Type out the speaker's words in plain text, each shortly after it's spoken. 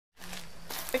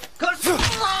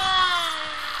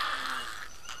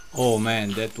Oh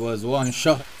man, that was one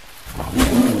shot.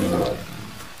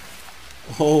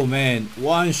 Oh man,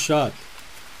 one shot.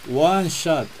 One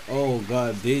shot. Oh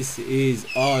god, this is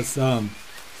awesome.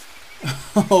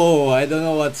 Oh, I don't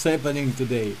know what's happening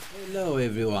today. Hello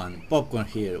everyone, Popcorn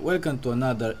here. Welcome to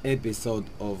another episode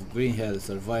of Green Hell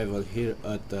Survival here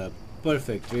at the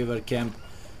perfect river camp.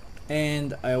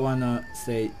 And I wanna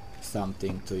say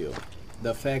something to you.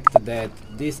 The fact that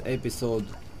this episode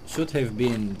should have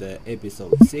been the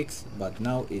episode 6, but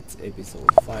now it's episode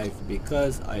 5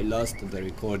 because I lost the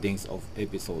recordings of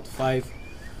episode 5.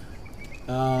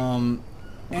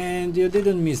 And you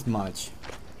didn't miss much.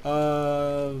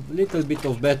 A little bit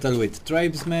of battle with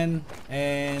tribesmen,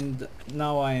 and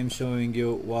now I am showing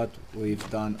you what we've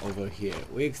done over here.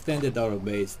 We extended our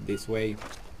base this way,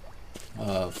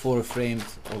 4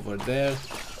 frames over there,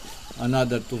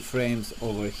 another 2 frames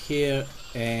over here,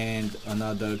 and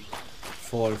another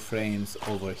 4 frames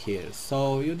over here.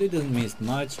 So you didn't miss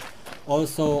much.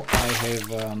 Also I have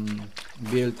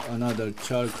built another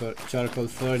charcoal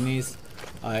furnace.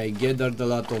 I gathered a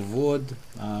lot of wood,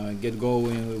 get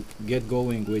going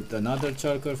with another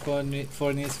charcoal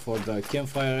furnace for the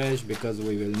campfire ash, because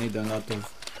we will need a lot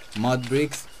of mud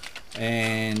bricks.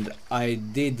 And I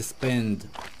did spend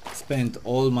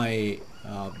all my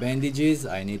bandages.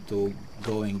 I need to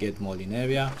go and get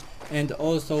Molinaria. And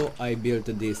also I built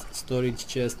this storage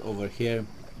chest over here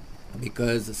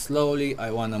because slowly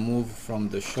I wanna move from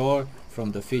the shore,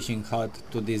 from the fishing hut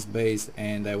to this base,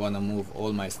 and I wanna move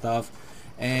all my stuff.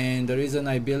 And the reason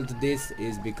I built this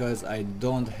is because I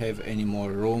don't have any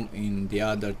more room in the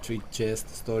other 3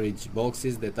 chest storage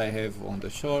boxes that I have on the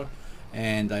shore,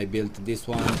 and I built this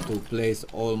one to place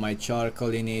all my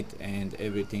charcoal in it and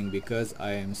everything, because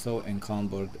I am so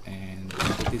encumbered and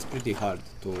it is pretty hard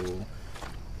to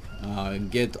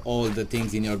get all the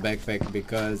things in your backpack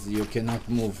because you cannot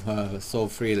move so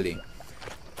freely.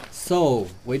 So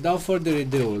without further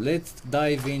ado, let's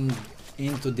dive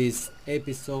into this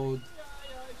episode.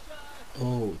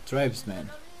 Oh, tribesmen,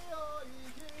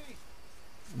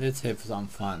 let's have some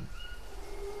fun.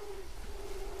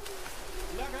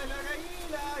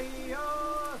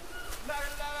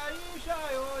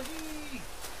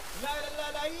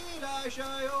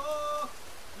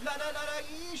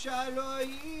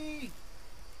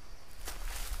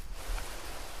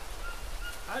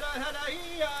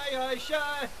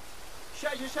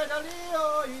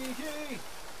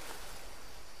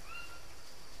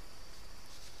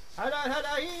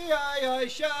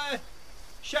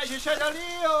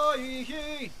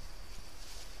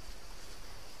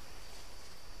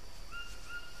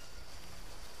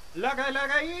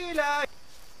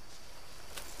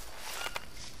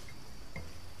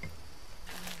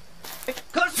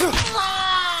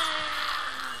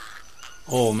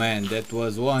 Oh man, that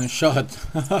was one shot.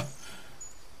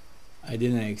 I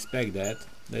didn't expect that.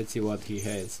 Let's see what he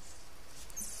has.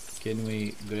 Can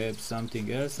we grab something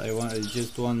else? I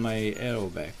just want my arrow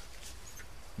back,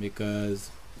 because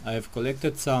I've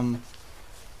collected some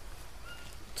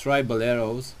tribal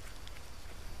arrows,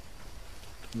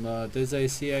 but as I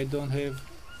see I don't have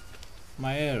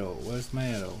my arrow. Where's my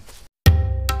arrow?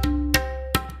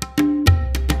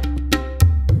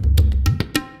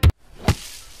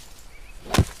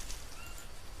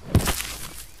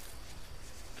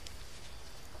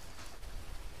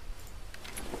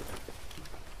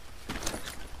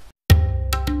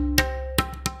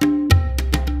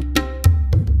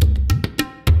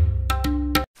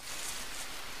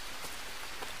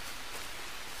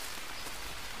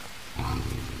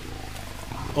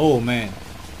 Oh man.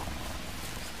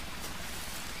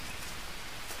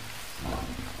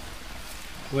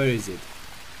 Where is it?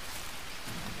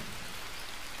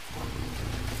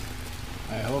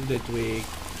 I hope that we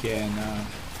can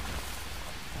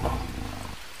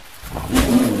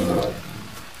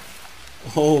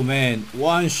Oh man,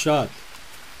 one shot.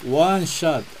 One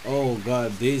shot. Oh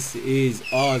god, this is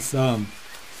awesome.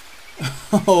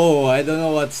 Oh, I don't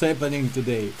know what's happening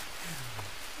today.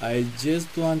 I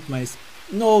just want my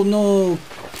no,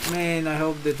 man, I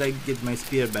hope that I get my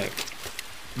spear back,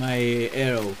 my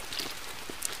arrow.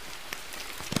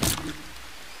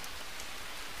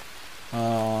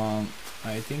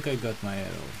 I think I got my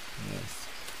arrow, yes.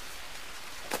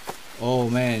 Oh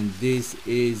man, this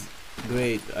is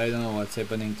great. I don't know what's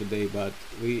happening today, but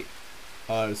we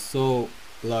are so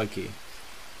lucky.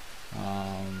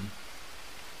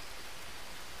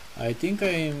 I think I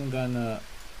am gonna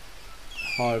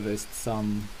harvest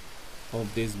some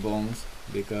of these bones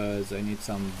because I need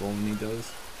some bone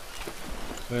needles.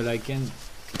 Well, I can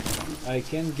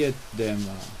get them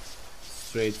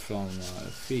straight from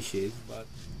fishes. But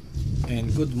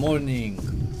and good morning.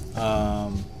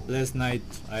 Last night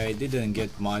I didn't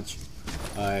get much.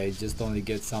 I just only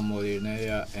get some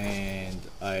molinaria, and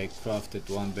I crafted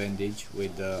one bandage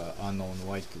with the unknown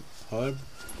white herb,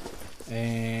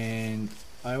 and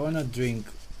I wanna drink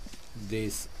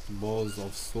these bowls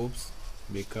of soups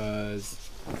because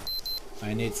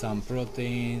I need some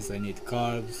proteins, I need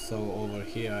carbs. So over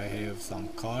here I have some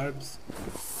carbs,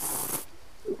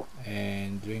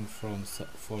 and drink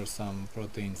for some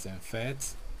proteins and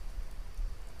fats.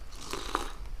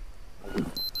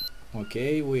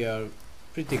 Okay, we are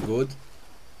pretty good.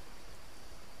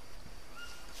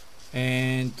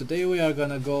 And today we are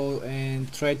gonna go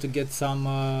and try to get some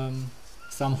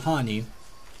honey,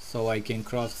 so I can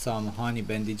craft some honey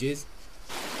bandages.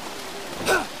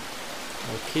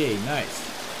 Okay, nice.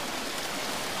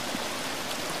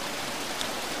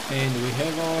 And we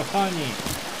have our honey.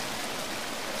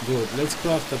 Good, let's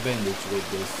craft a bandage with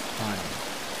this honey.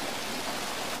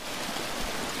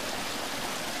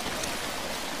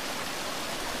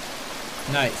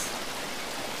 Nice.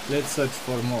 Let's search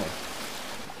for more.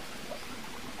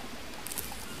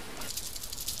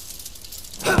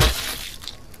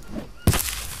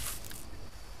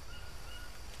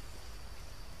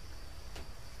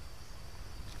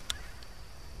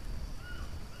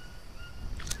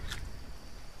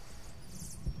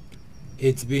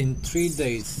 It's been 3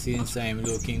 days since I'm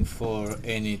looking for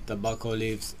any tobacco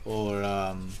leaves or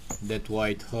that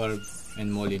white herb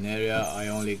and molinaria. I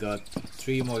only got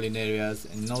 3 molinarias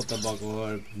and no tobacco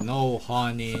herb, no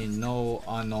honey, no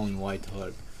unknown white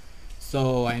herb.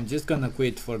 So I'm just gonna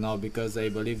quit for now because I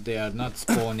believe they are not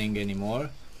spawning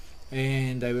anymore,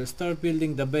 and I will start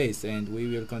building the base and we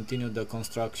will continue the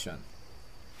construction.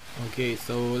 Okay,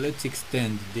 so let's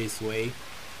extend this way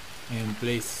and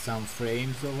place some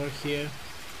frames over here.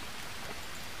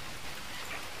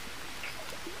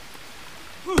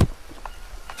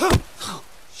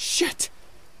 Shit!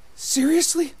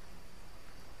 Seriously?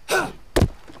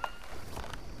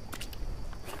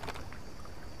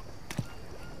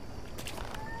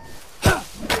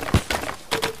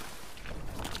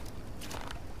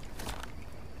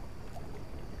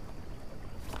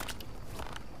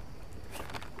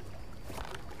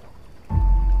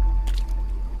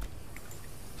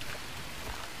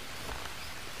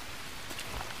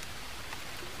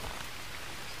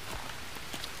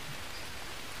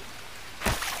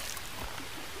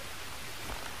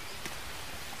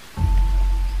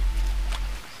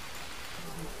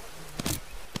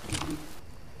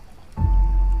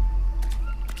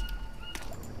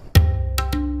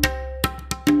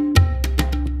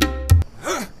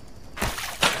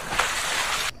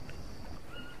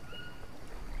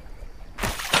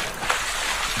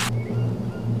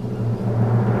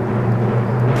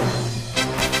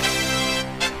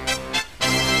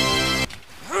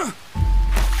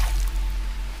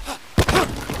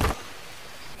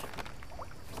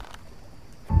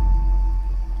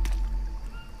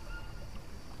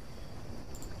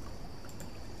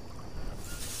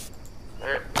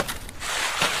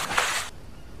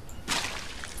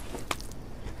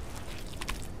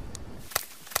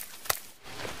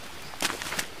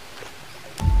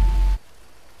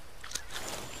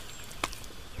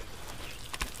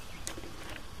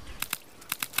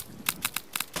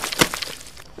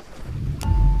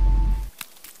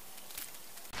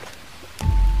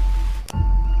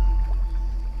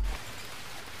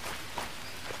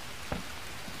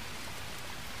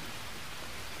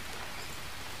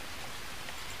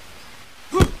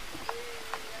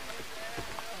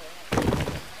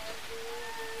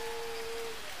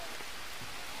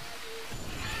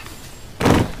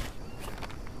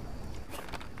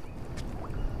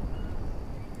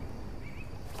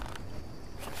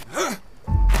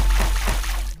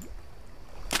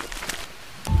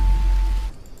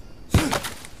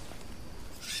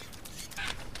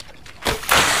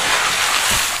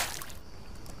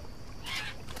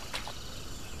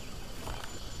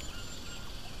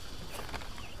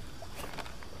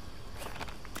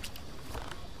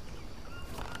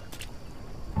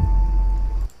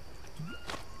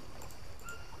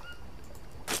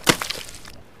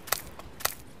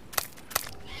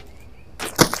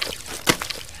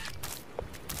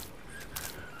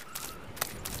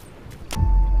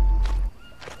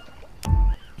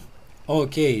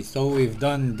 Okay, so we've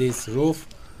done this roof,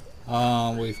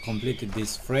 we've completed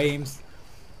these frames,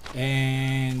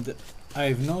 and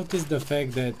I've noticed the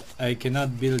fact that I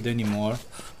cannot build anymore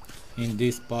in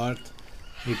this part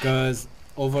because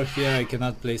over here I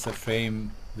cannot place a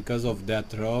frame because of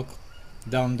that rock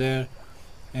down there,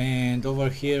 and over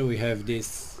here we have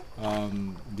this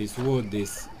this wood,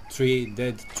 this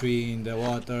dead tree in the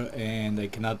water, and I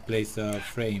cannot place a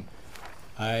frame.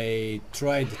 I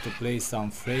tried to place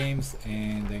some frames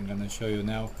and I'm gonna show you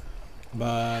now,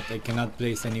 but I cannot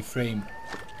place any frame.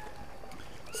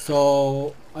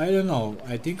 So I don't know,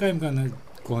 I think I'm gonna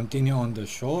continue on the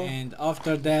shore, and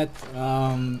after that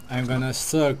I'm gonna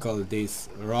circle this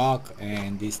rock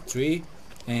and this tree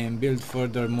and build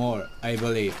furthermore, I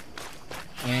believe.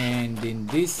 And in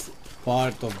this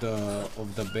part of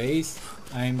the base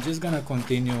I'm just gonna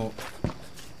continue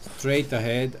straight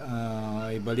ahead.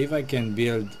 I believe I can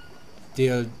build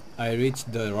till I reach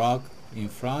the rock in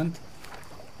front,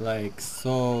 like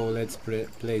so. Let's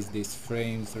place these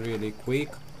frames really quick,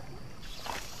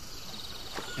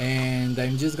 and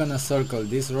I'm just gonna circle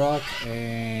this rock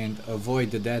and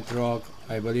avoid that rock.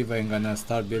 I believe I'm gonna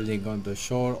start building on the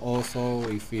shore also,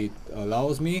 if it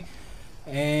allows me.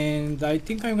 And I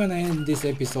think I'm gonna end this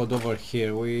episode over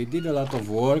here. We did a lot of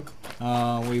work.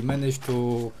 We managed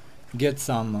to get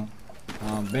some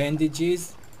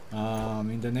bandages.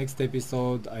 In the next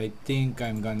episode I think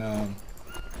I'm gonna,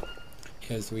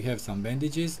 yes, we have some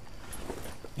bandages.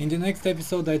 In the next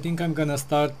episode I think I'm gonna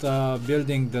start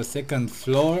building the second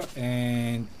floor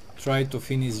and try to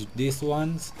finish these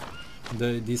ones,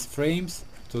 these frames,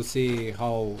 to see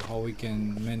how we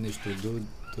can manage to do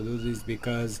this,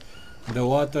 because the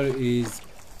water is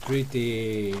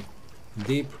pretty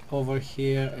deep over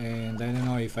here and I don't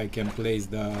know if I can place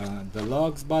the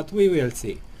logs, but we will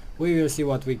see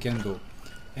what we can do.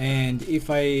 And if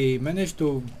I manage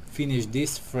to finish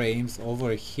these frames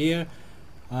over here,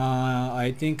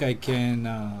 I think I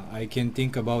can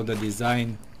think about the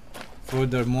design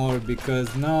furthermore,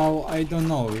 because now I don't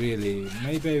know really,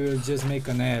 maybe I will just make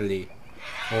an alley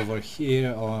over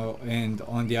here and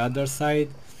on the other side,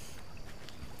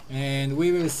 and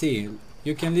we will see.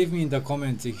 You can leave me in the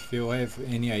comments if you have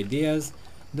any ideas.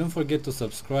 Don't forget to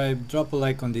subscribe, drop a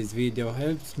like on this video,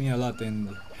 helps me a lot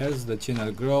and helps the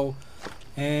channel grow,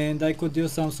 and I could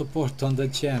use some support on the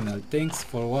channel. Thanks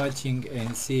for watching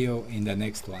and see you in the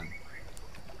next one.